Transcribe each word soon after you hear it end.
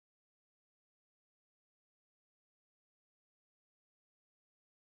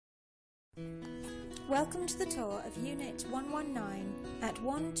Welcome to the tour of Unit 119 at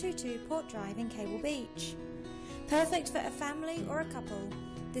 122 Port Drive in Cable Beach. Perfect for a family or a couple,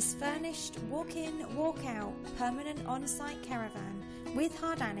 this furnished walk-in, walk-out permanent on-site caravan with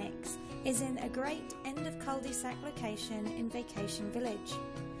hard annex is in a great end of cul-de-sac location in Vacation Village.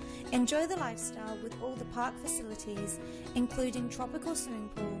 Enjoy the lifestyle with all the park facilities including tropical swimming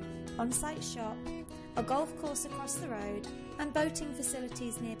pool, on-site shop, a golf course across the road and boating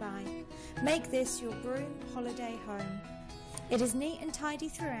facilities nearby. Make this your Broome holiday home. It is neat and tidy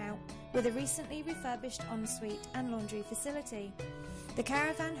throughout with a recently refurbished ensuite and laundry facility. The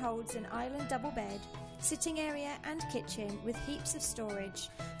caravan holds an island double bed, sitting area and kitchen with heaps of storage,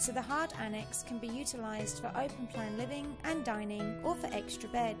 so the hard annex can be utilised for open plan living and dining or for extra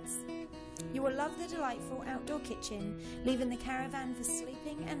beds. You will love the delightful outdoor kitchen, leaving the caravan for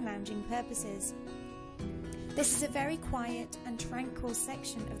sleeping and lounging purposes. This is a very quiet and tranquil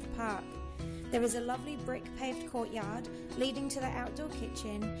section of the park. There is a lovely brick paved courtyard leading to the outdoor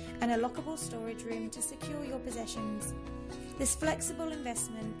kitchen and a lockable storage room to secure your possessions. This flexible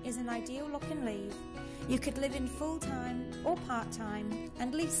investment is an ideal lock and leave. You could live in full-time or part-time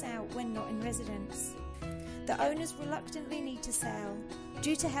and lease out when not in residence. The owners reluctantly need to sell.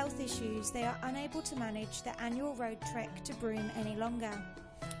 Due to health issues, they are unable to manage the annual road trek to Broome any longer.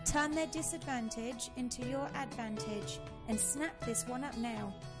 Turn their disadvantage into your advantage and snap this one up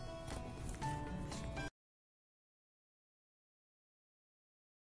now.